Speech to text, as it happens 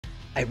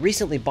I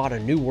recently bought a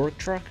new work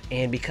truck,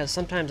 and because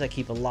sometimes I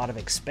keep a lot of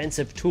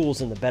expensive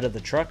tools in the bed of the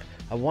truck,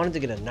 I wanted to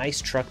get a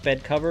nice truck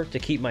bed cover to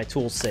keep my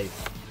tools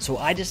safe. So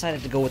I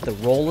decided to go with the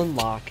Roll and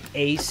Lock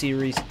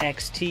A-Series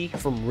XT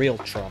from Real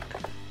Truck.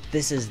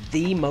 This is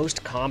the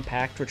most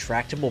compact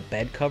retractable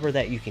bed cover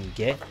that you can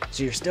get,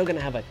 so you're still going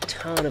to have a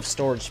ton of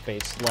storage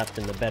space left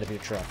in the bed of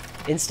your truck.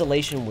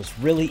 Installation was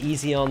really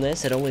easy on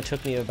this. It only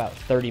took me about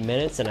 30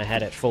 minutes and I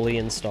had it fully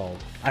installed.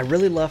 I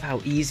really love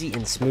how easy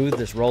and smooth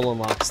this Roll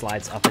and Lock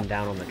slides up and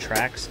down on the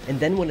tracks, and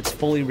then when it's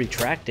fully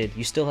retracted,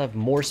 you still have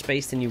more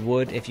space than you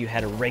would if you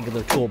had a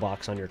regular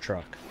toolbox on your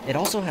truck. It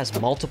also has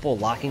multiple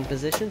locking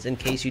positions in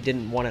case you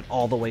didn't want it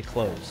all the way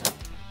closed.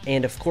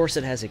 And of course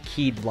it has a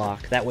keyed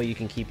lock, that way you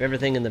can keep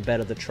everything in the bed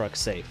of the truck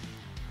safe.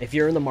 If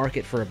you're in the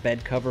market for a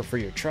bed cover for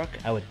your truck,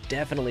 I would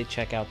definitely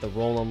check out the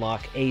Roll and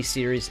Lock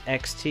A-Series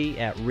XT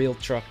at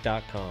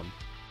realtruck.com.